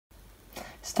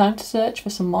It's time to search for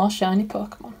some more shiny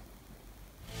Pokemon.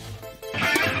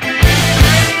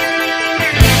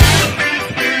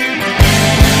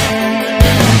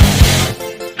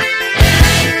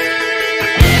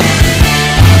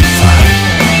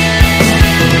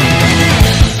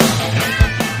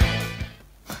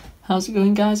 How's it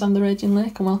going, guys? I'm the Raging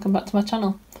Lake and welcome back to my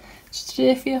channel. So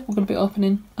today for you, we're going to be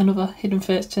opening another Hidden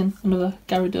Fates tin, another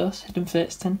Gyarados Hidden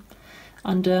Fates tin,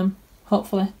 and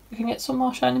hopefully we can get some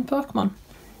more shining Pokemon.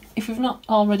 If you've not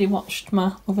already watched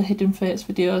my other Hidden Fates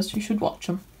videos, you should watch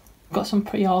them. I've got some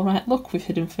pretty alright luck with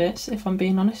Hidden Fates, if I'm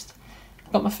being honest.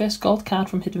 I got my first gold card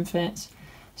from Hidden Fates.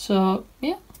 So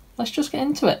yeah, let's just get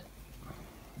into it.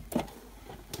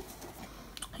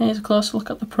 Here's a close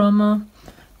look at the promo.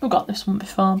 We've got this one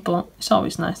before, but it's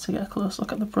always nice to get a close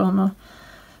look at the promo.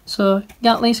 So, you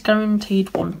at least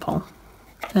guaranteed one pull.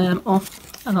 And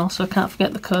also can't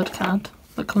forget the code card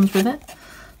that comes with it.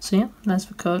 So yeah, there's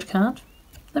the code card.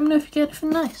 Let me know if you get anything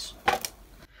nice.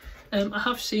 I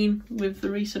have seen with the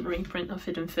recent reprint of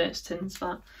Hidden Fates tins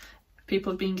that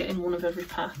people have been getting one of every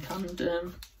pack,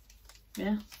 and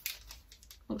yeah,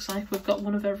 looks like we've got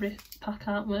one of every pack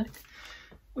artwork,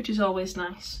 which is always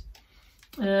nice.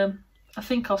 I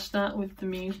think I'll start with the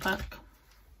Mew pack,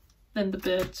 then the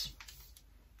birds,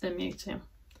 then Mewtwo.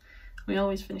 We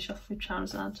always finish off with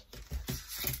Charizard.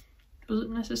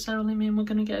 Doesn't necessarily mean we're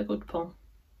going to get a good pull,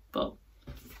 but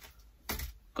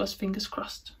goes fingers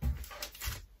crossed.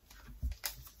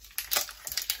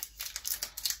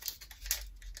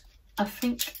 I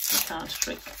think the card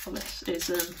trick for this is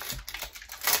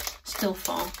still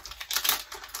 4.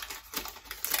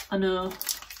 I know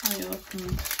I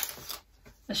opened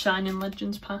a Shining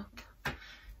Legends pack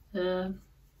before,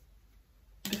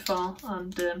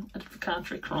 and I did the card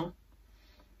trick wrong,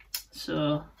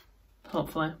 so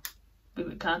hopefully we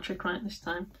get the card trick right this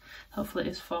time. Hopefully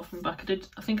it is 4 from back.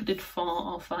 I think I did 4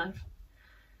 or 5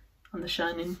 on the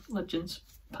Shining Legends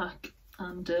pack,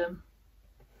 and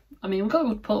I mean, we got a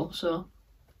good pull, so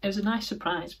it was a nice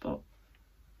surprise, but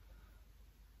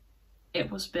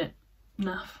it was a bit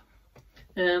naff.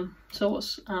 So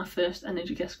what's our first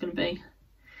energy guess going to be?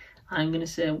 I'm going to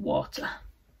say water.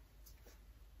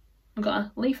 We've got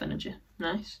a Leaf Energy,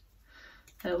 nice.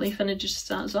 Leaf Energy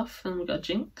starts off, and we've got a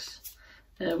Jinx.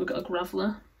 We've got a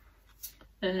Graveler.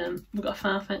 We've got a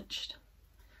Farfetch'd.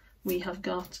 We have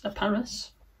got a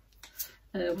Paras.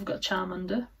 We've got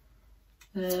Charmander.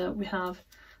 We have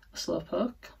a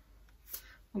Slowpoke.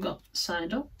 We've got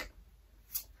Psyduck.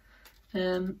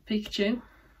 Pikachu.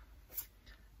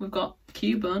 We've got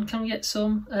Cubone. Can we get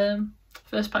some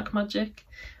first pack magic?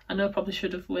 I know I probably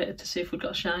should have waited to see if we'd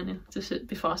got a Shining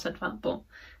before I said that, but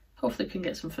hopefully we can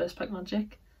get some first pack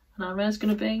magic. And our rare's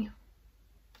going to be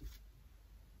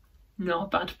not a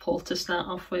bad pull to start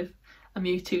off with, a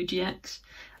Mewtwo GX.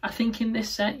 I think in this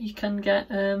set you can get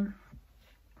the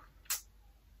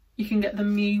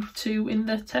Mewtwo in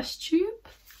the test tube.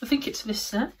 I think it's this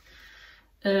set.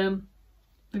 The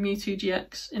Mewtwo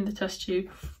GX in the test tube,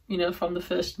 you know, from the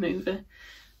first movie,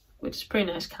 which is a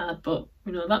pretty nice card, but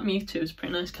you know, that Mewtwo is a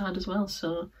pretty nice card as well,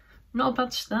 so not a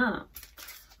bad start.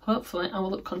 Hopefully our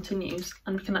luck continues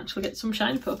and we can actually get some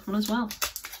shiny Pokemon as well.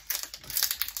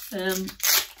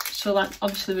 So like,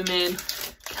 obviously the main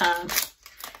card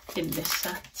in this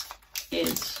set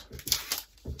is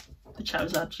the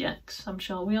Charizard GX. I'm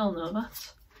sure we all know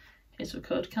that. Here's the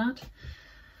code card.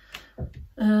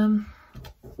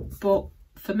 But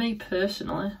for me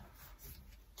personally,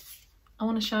 I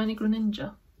want a shiny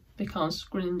Greninja, because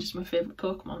Greninja is my favourite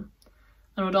Pokemon.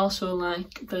 And I would also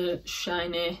like the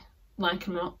shiny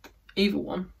Lycanroc, either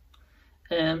one,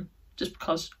 just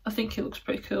because I think it looks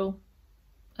pretty cool.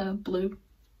 A blue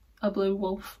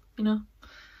wolf, you know.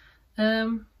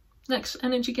 Next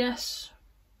energy guess,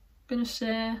 I'm gonna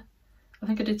say, I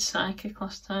think I did Psychic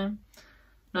last time.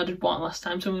 No, I did Water last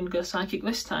time, so I'm gonna go Psychic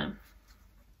this time.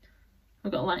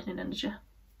 We've got Lightning Energy.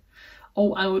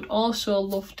 Oh, I would also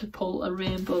love to pull a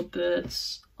Rainbow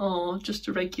Birds, or just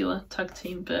a regular tag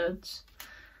team Birds.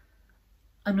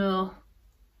 I know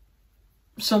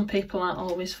some people aren't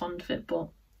always fond of it,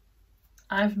 but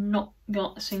I've not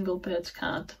got a single Birds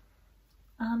card,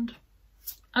 and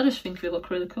I just think they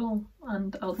look really cool,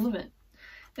 and I'd love it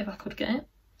if I could get it.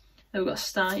 We've got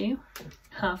Staryu,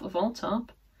 have a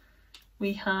Voltorb,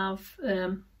 we have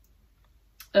a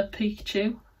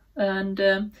Pikachu, and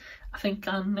I think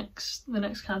the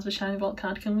next card's a shiny Volt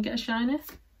card. Can we get a shiny?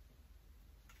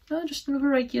 No, just another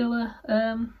regular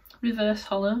reverse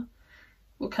holo.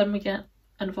 What can we get?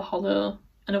 Another holo,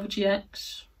 another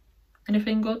GX.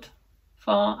 Anything good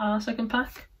for our second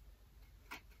pack?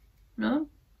 No?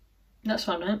 That's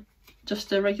alright.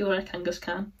 Just a regular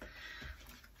Kangaskhan.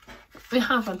 we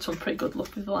have had some pretty good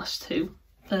luck with the last two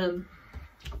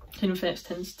Hidden Fates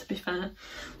tins, to be fair,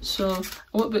 so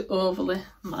I won't be overly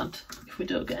mad if we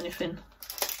don't get anything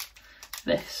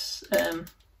this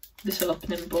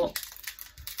opening, but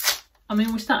I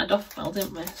mean, we started off well,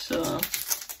 didn't we? So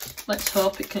let's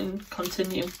hope it can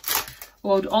continue.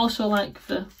 Well, I would also like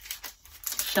the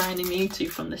shiny Mewtwo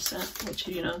from this set, which,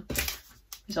 you know,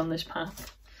 is on this pack.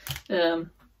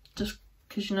 Just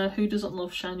because, you know, who doesn't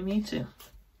love shiny Mewtwo?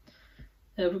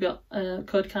 We've got a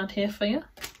code card here for you.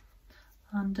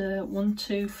 And 1,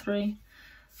 2, 3,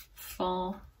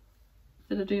 4.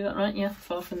 Did I do that right? Yeah,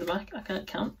 4 from the back. I can't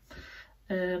count.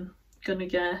 Gonna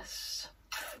guess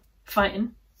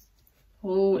fighting.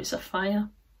 Oh, it's a fire.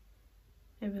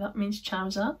 Maybe that means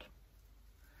Charizard.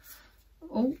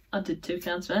 Oh, I did 2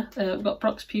 cards there. We've got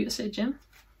Brock's Pewter City Gym,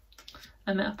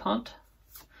 a Metapod,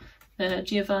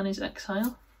 Giovanni's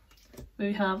Exile.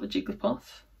 We have a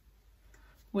Jigglypuff.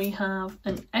 We have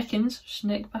an Ekans,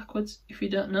 Snake backwards, if you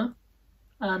don't know.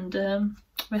 And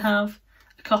we have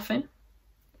a Coffin.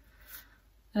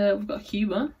 We've got a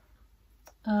Cubone.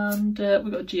 And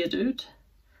we've got a Geodude.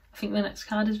 I think the next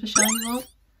card is the Shiny Vault.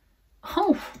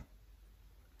 Oh!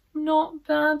 Not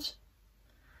bad.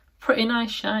 Pretty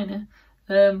nice shiny.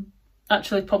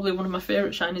 Actually, probably one of my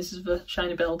favourite shinies is the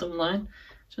Shiny Beldum line.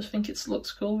 Just think it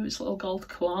looks cool with its little gold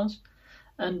claws.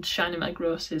 And Shiny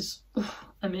Megros is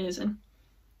amazing.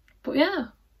 But yeah,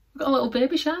 we've got a little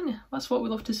baby shiny. That's what we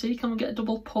love to see. Can we get a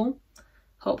double pull?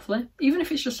 Hopefully. Even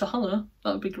if it's just a holo,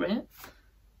 that would be great.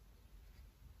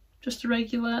 Just a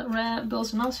regular rare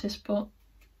Bills Analysis, but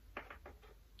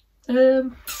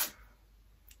 2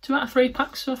 out of 3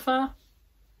 packs so far.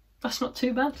 That's not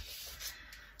too bad.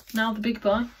 Now the big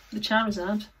boy, the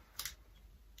Charizard.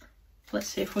 Let's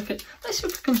see if we can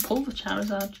pull the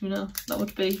Charizard, you know. That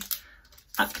would be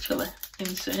actually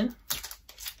insane.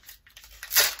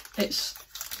 It's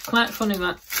quite funny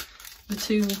that the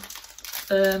 2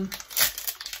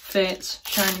 Fates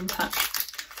shiny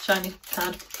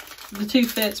card, the 2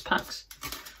 Fates packs,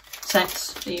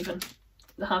 sets even,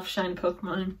 that have shiny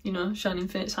Pokemon in, you know, Shining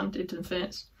Fates and Hidden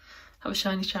Fates, have a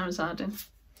shiny Charizard in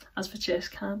as the chase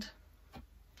card.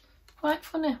 Quite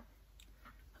funny.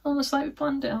 Almost like we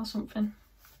planned it or something.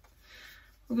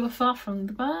 We'll go far from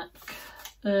the back.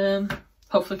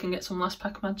 Hopefully we can get some last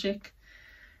pack magic.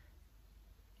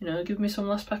 You know, give me some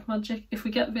last pack magic. If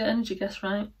we get the energy guess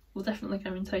right, we'll definitely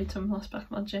guarantee some last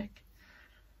pack magic.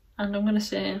 And I'm going to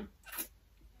say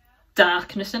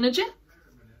darkness energy.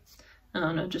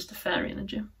 Oh no, just a fairy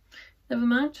energy. Never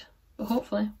mind, but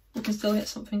hopefully we can still get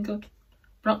something good.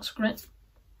 Brock's Grit.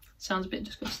 Sounds a bit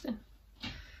disgusting.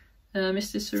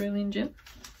 Mr. Cerulean Gym.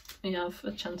 We have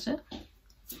a Chansey.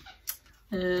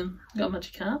 Got a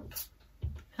Magikarp.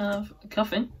 We have a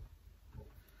Coffin.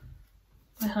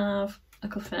 We have a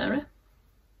Clefairy.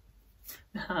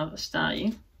 We have a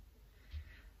Staryu.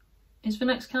 Is the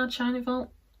next card Shiny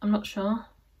Vault? I'm not sure.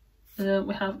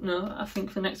 We have, no, I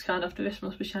think the next card after this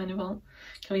must be Shiny Vault.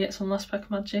 Can we get some last pack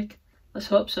magic? Let's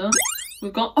hope so.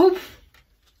 We've got, oh!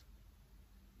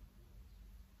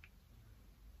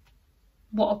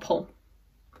 What a pull.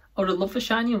 I would have loved a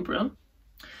shiny Umbreon,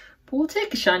 but we'll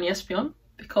take a shiny Espeon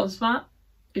because that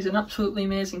is an absolutely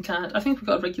amazing card. I think we've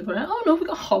got a regular, oh no, we've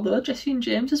got Holo, Jesse and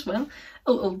James as well.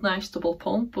 A little nice double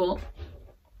pull, but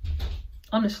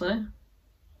honestly,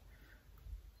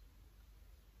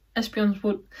 Espeon's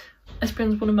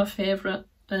one of my favourite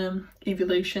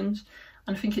evolutions,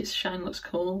 and I think its shine looks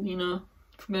cool, you know,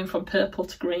 from going from purple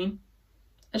to green.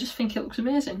 I just think it looks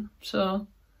amazing, so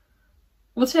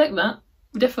we'll take that.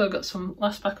 We definitely got some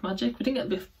last pack magic. We didn't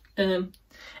get the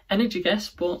energy guess,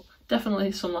 but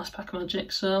definitely some last pack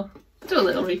magic, so do a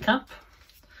little recap.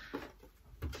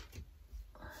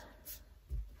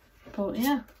 But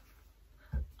yeah,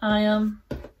 I am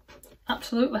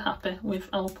absolutely happy with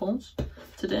our pulls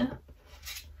today.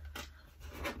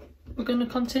 We're going to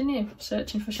continue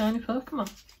searching for shiny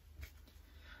Pokemon.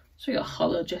 So we got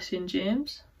Holo, Jesse and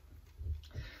James.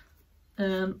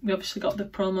 We obviously got the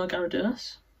promo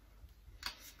Gyarados.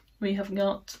 We have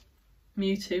got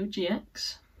Mewtwo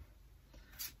GX.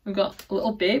 We've got a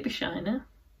little baby shiny.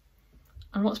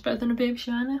 And what's better than a baby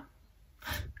shiny?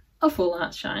 A full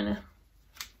art shiny.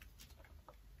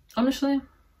 Honestly,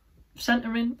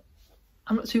 centering,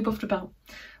 I'm not too bothered about,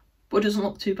 but it doesn't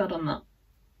look too bad on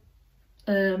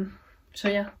that. So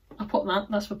yeah, I'll put that.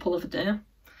 That's the pull of the day.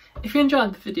 If you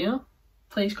enjoyed the video,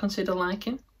 please consider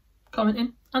liking,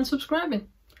 commenting and subscribing.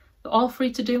 They're all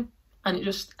free to do, and it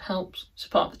just helps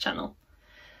support the channel.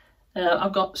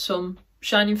 I've got some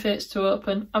Shining Fates to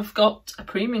open. I've got a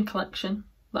premium collection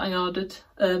that I ordered,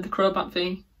 the Crobat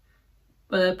V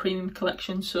premium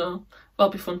collection, so I've well,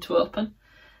 be fun to open.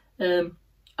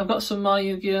 I've got some more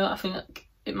Yu-Gi-Oh! I think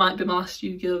it might be my last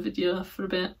Yu-Gi-Oh! Video for a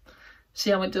bit.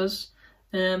 See how it does.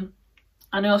 And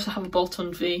I also have a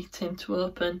Bolton V tin to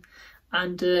open,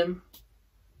 and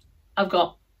I've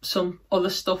got some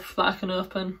other stuff that I can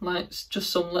open, like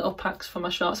just some little packs for my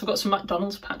shorts. I've got some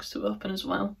McDonald's packs to open as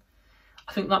well.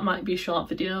 I think that might be a short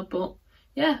video, but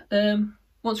yeah,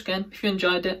 once again, if you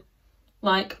enjoyed it,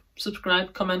 like,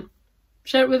 subscribe, comment,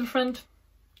 share it with a friend.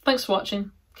 Thanks for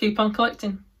watching. Keep on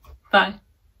collecting. Bye.